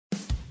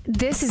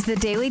This is the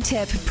Daily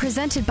Tip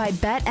presented by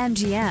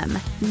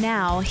BetMGM.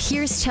 Now,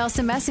 here's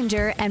Chelsea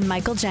Messenger and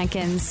Michael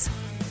Jenkins.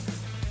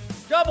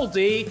 Double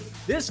D,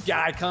 this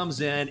guy comes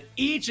in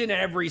each and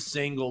every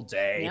single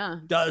day,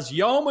 does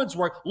yeoman's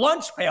work.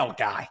 Lunch pail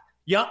guy.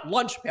 Yeah,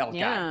 lunch pail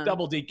guy.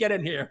 Double D, get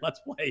in here. Let's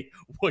play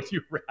Would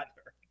You Rather.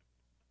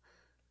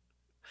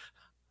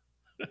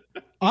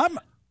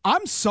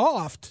 I'm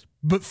soft,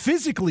 but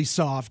physically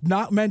soft,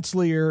 not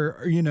mentally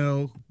or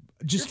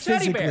just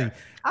physically. Bear.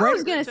 I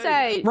was going to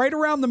say. Right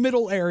around the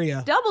middle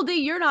area. Double D,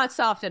 you're not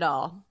soft at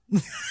all.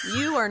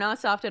 You are not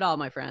soft at all,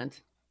 my friend.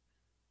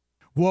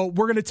 Well,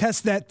 we're going to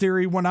test that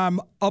theory when I'm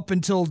up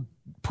until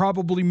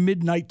probably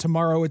midnight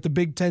tomorrow at the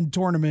Big Ten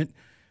tournament,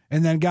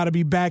 and then got to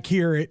be back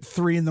here at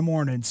 3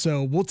 a.m.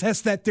 So we'll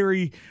test that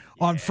theory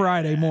on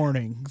Friday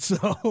morning.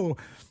 So,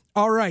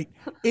 all right.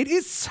 It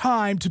is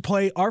time to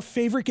play our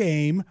favorite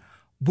game,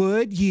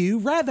 Would You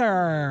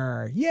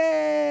Rather?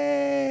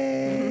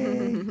 Yay!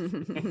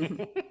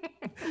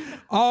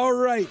 All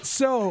right,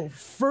 so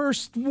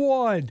first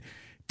one,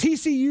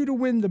 TCU to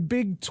win the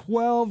Big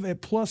 12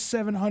 at plus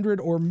 700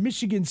 or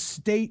Michigan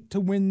State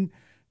to win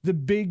the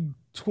Big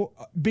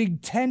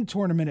 10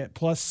 tournament at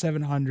plus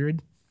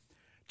 700.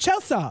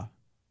 Chelsea,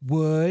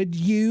 would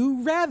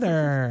you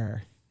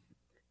rather?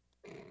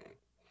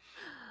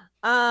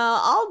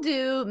 I'll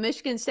do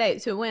Michigan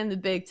State to win the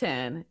Big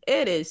Ten.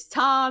 It is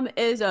Tom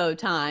Izzo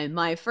time,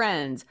 my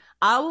friends.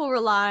 I will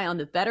rely on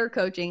the better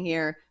coaching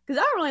here because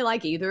I don't really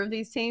like either of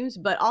these teams,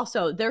 but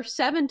also they're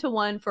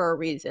 7-1 for a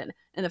reason.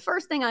 And the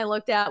first thing I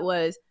looked at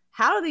was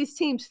how do these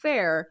teams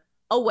fare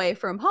away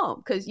from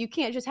home? Because you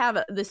can't just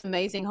have this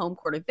amazing home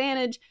court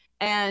advantage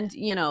and,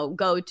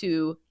 go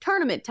to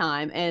tournament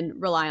time and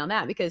rely on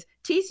that because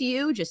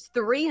TCU just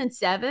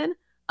 3-7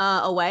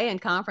 away in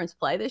conference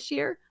play this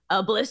year.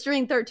 A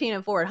blistering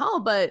 13-4 at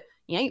home, but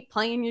you ain't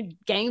playing your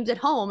games at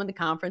home in the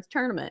conference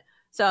tournament.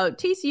 So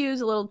TCU is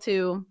a little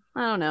too,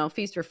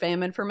 feast or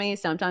famine for me.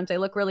 Sometimes they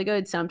look really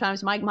good.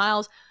 Sometimes Mike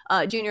Miles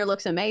Jr.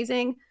 looks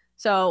amazing.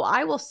 So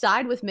I will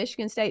side with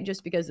Michigan State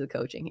just because of the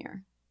coaching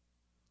here.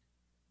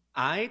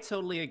 I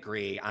totally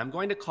agree. I'm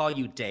going to call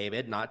you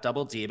David, not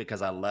Double D,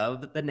 because I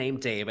love the name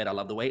David. I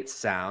love the way it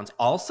sounds.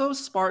 Also,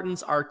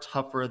 Spartans are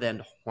tougher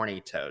than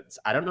horny toads.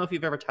 I don't know if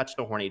you've ever touched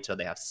a horny toad.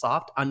 They have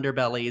soft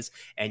underbellies,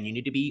 and you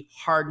need to be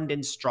hardened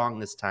and strong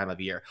this time of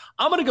year.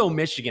 I'm going to go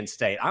Michigan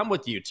State. I'm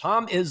with you.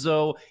 Tom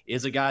Izzo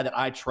is a guy that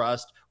I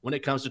trust when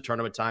it comes to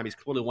tournament time. He's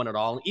clearly won it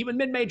all. Even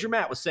Mid-Major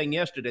Matt was saying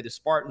yesterday the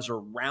Spartans are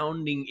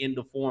rounding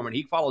into form, and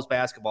he follows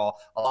basketball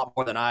a lot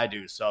more than I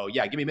do. So,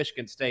 yeah, give me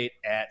Michigan State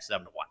at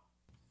 7-1.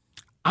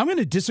 I'm going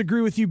to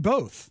disagree with you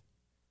both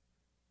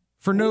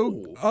for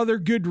no other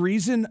good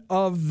reason.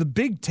 Of the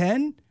Big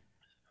Ten,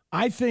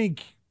 I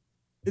think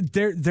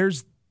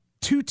there's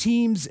two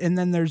teams and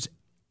then there's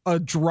a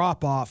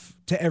drop off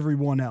to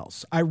everyone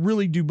else. I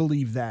really do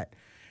believe that.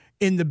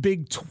 In the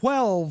Big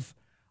 12,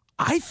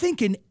 I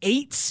think an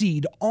 8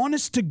 seed,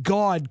 honest to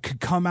God,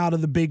 could come out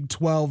of the Big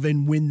 12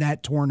 and win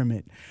that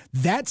tournament.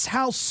 That's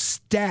how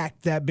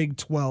stacked that Big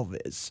 12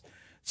 is.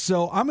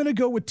 So I'm going to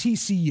go with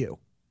TCU.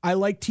 I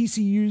like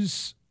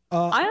TCU's.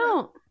 I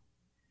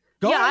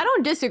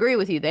don't disagree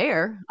with you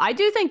there. I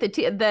do think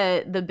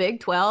the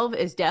Big 12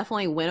 is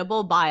definitely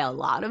winnable by a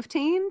lot of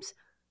teams,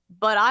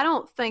 but I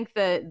don't think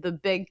that the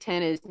Big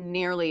 10 is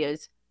nearly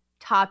as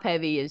top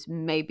heavy as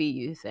maybe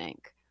you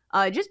think.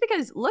 Just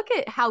because look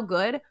at how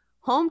good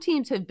home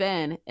teams have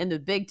been in the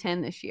Big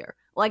 10 this year.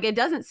 Like it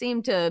doesn't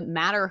seem to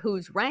matter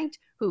who's ranked,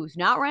 who's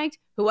not ranked.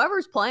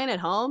 Whoever's playing at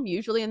home,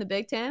 usually in the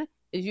Big 10,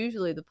 is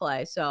usually the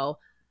play. So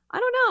I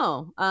don't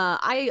know.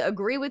 I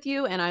agree with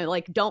you, and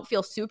I don't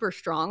feel super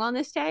strong on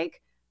this take.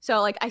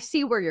 So I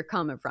see where you're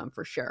coming from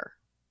for sure.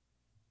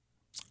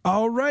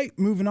 All right,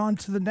 moving on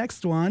to the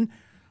next one.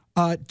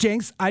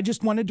 Jenks, I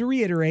just wanted to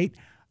reiterate,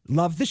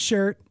 love the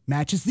shirt,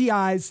 matches the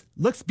eyes,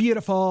 looks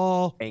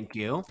beautiful. Thank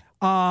you.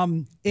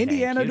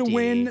 Indiana to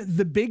win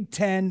the Big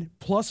Ten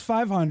plus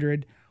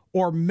 500,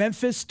 or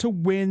Memphis to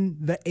win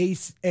the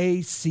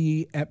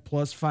AAC at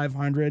plus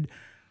 500.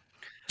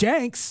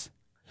 Jenks,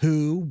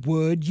 who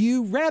would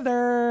you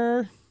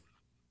rather?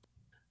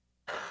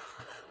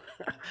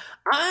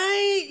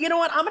 You know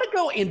what? I'm going to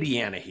go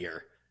Indiana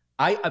here.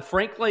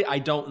 Frankly, I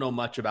don't know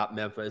much about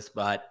Memphis,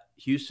 but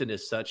Houston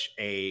is such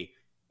a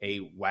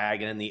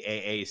wagon in the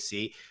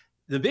AAC.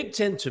 The Big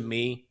Ten, to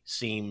me,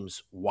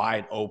 seems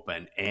wide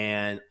open.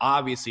 And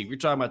obviously, if you're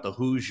talking about the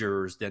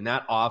Hoosiers, then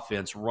that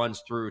offense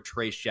runs through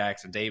Trace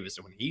Jackson Davis.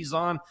 And when he's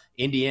on,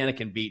 Indiana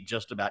can beat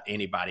just about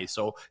anybody.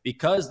 So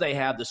because they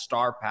have the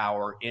star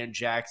power in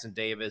Jackson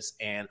Davis,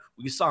 and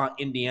we saw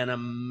Indiana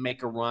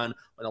make a run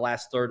in the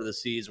last third of the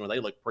season where they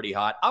look pretty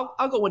hot,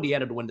 I'll go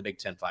Indiana to win the Big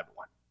Ten 5-1.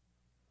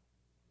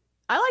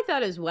 I like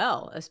that as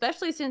well,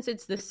 especially since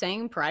it's the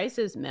same price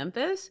as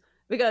Memphis.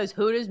 Because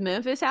who does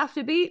Memphis have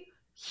to beat?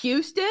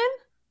 Houston?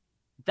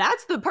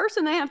 That's the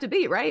person they have to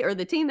beat, right? Or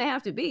the team they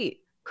have to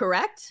beat,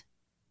 correct?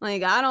 I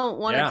don't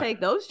want to take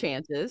those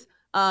chances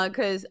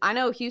because I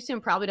know Houston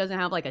probably doesn't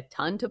have a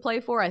ton to play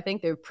for. I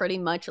think they're pretty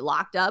much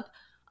locked up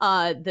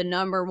the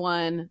number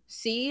one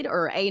seed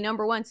or a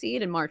number one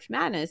seed in March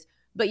Madness.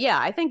 But yeah,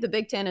 I think the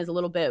Big Ten is a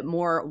little bit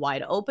more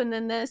wide open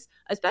than this,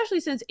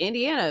 especially since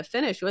Indiana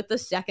finished with the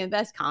second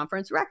best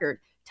conference record,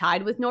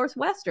 tied with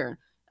Northwestern.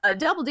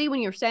 Double D,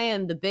 when you're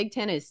saying the Big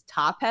Ten is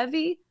top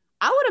heavy,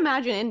 I would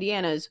imagine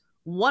Indiana's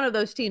one of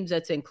those teams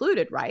that's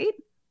included, right?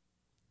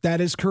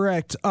 That is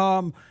correct.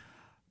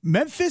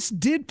 Memphis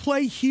did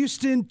play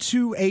Houston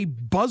to a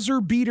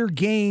buzzer beater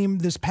game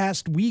this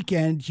past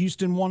weekend.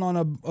 Houston won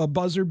on a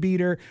buzzer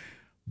beater,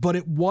 but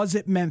it was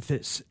at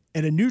Memphis.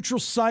 At a neutral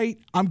site,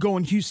 I'm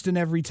going Houston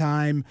every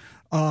time.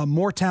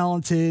 More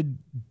talented,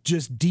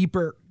 just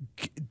deeper.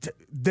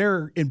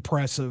 They're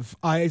impressive.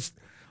 I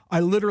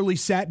literally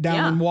sat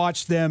down and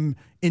watched them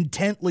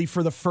intently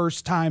for the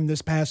first time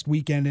this past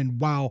weekend, and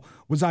wow,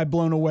 was I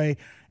blown away.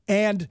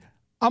 And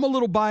I'm a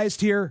little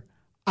biased here.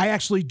 I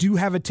actually do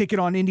have a ticket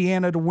on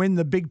Indiana to win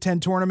the Big Ten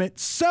tournament,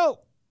 so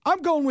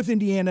I'm going with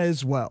Indiana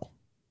as well.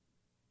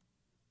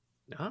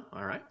 All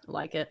right.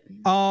 Like it.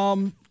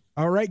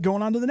 All right,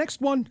 going on to the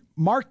next one.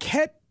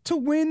 Marquette to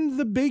win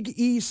the Big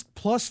East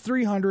plus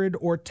 300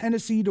 or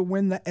Tennessee to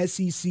win the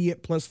SEC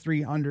at plus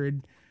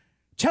 300.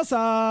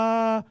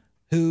 Chelsea,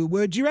 who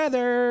would you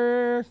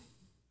rather?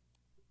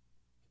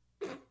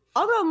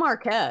 I'll go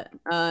Marquette.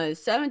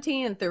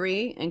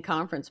 17-3 in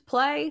conference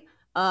play.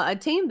 A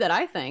team that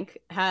I think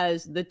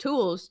has the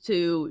tools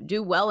to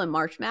do well in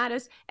March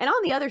Madness. And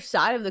on the other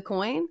side of the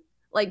coin,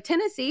 like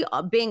Tennessee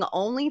being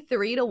only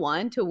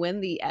 3-1 to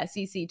win the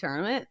SEC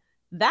tournament,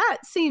 that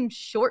seems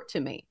short to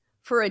me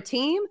for a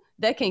team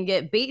that can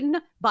get beaten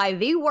by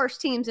the worst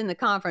teams in the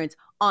conference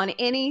on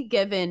any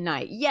given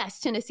night.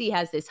 Yes, Tennessee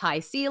has this high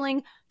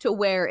ceiling to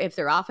where if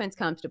their offense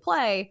comes to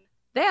play,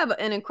 they have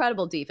an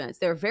incredible defense.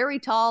 They're very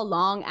tall,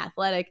 long,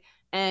 athletic,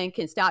 and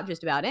can stop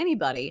just about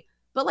anybody.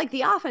 But like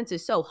the offense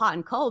is so hot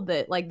and cold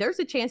that like there's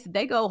a chance that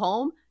they go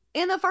home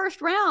in the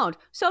first round.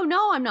 So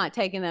no, I'm not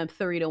taking them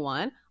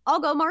 3-1. I'll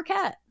go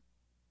Marquette.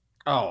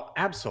 Oh,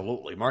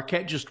 absolutely.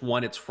 Marquette just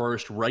won its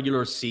first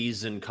regular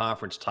season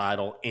conference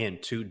title in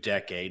 2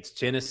 decades.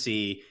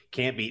 Tennessee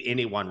can't beat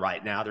anyone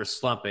right now. They're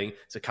slumping.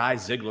 Zakai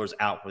Ziegler's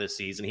out for the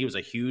season. He was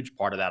a huge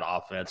part of that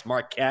offense.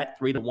 Marquette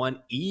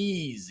 3-1,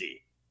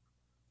 easy.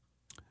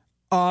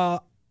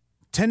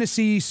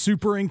 Tennessee,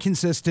 super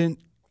inconsistent.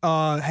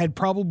 Had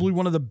probably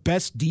one of the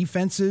best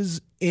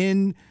defenses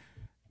in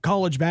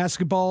college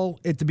basketball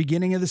at the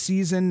beginning of the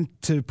season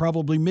to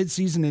probably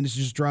midseason, and it's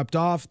just dropped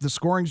off. The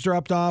scoring's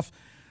dropped off.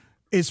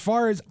 As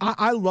far as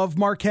I love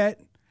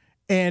Marquette,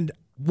 and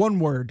one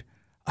word,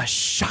 a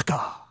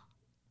shaka.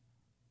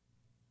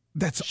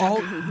 That's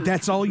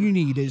all you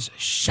need is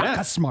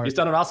shaka smart. He's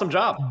done an awesome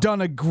job. Done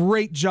a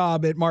great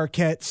job at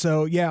Marquette.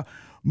 So yeah,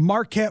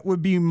 Marquette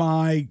would be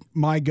my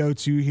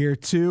go-to here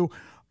too.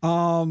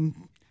 We're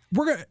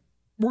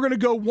gonna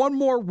go one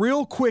more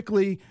real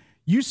quickly.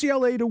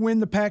 UCLA to win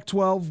the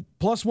Pac-12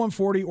 plus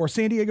 140, or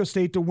San Diego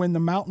State to win the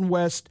Mountain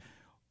West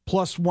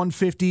plus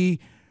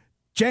 150.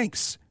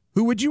 Jenks,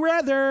 who would you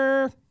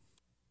rather?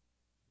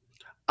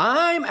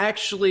 I'm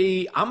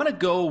going to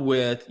go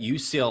with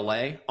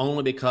UCLA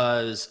only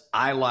because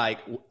I love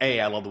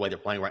the way they're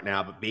playing right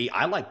now, but B,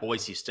 I like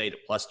Boise State at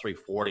plus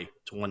 340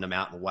 to win the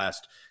Mountain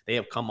West. They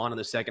have come on in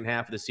the second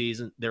half of the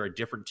season. They're a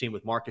different team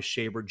with Marcus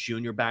Shaver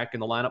Jr. back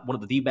in the lineup,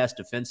 one of the best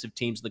defensive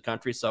teams in the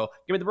country. So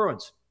give me the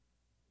Bruins.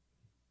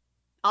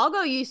 I'll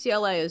go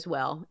UCLA as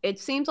well. It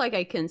seems like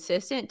a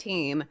consistent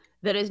team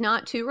that is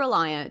not too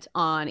reliant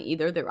on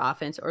either their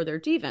offense or their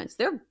defense.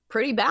 They're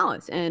pretty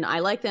balanced, and I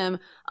like them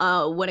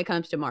when it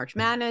comes to March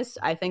Madness.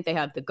 I think they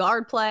have the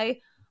guard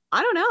play.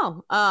 I don't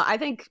know. I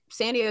think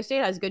San Diego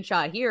State has a good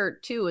shot here,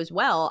 too, as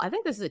well. I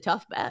think this is a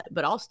tough bet,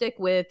 but I'll stick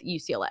with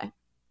UCLA.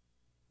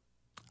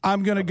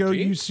 I'm going to go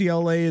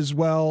UCLA as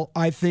well.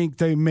 I think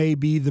they may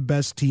be the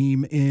best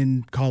team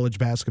in college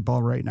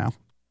basketball right now.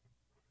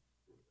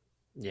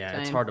 Yeah,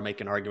 It's hard to make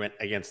an argument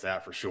against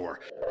that for sure.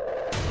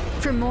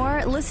 For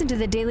more, listen to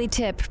the Daily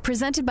Tip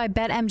presented by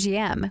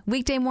BetMGM.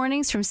 Weekday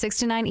mornings from 6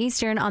 to 9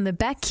 Eastern on the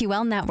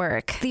BetQL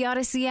network, the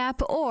Odyssey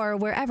app, or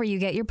wherever you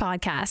get your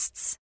podcasts.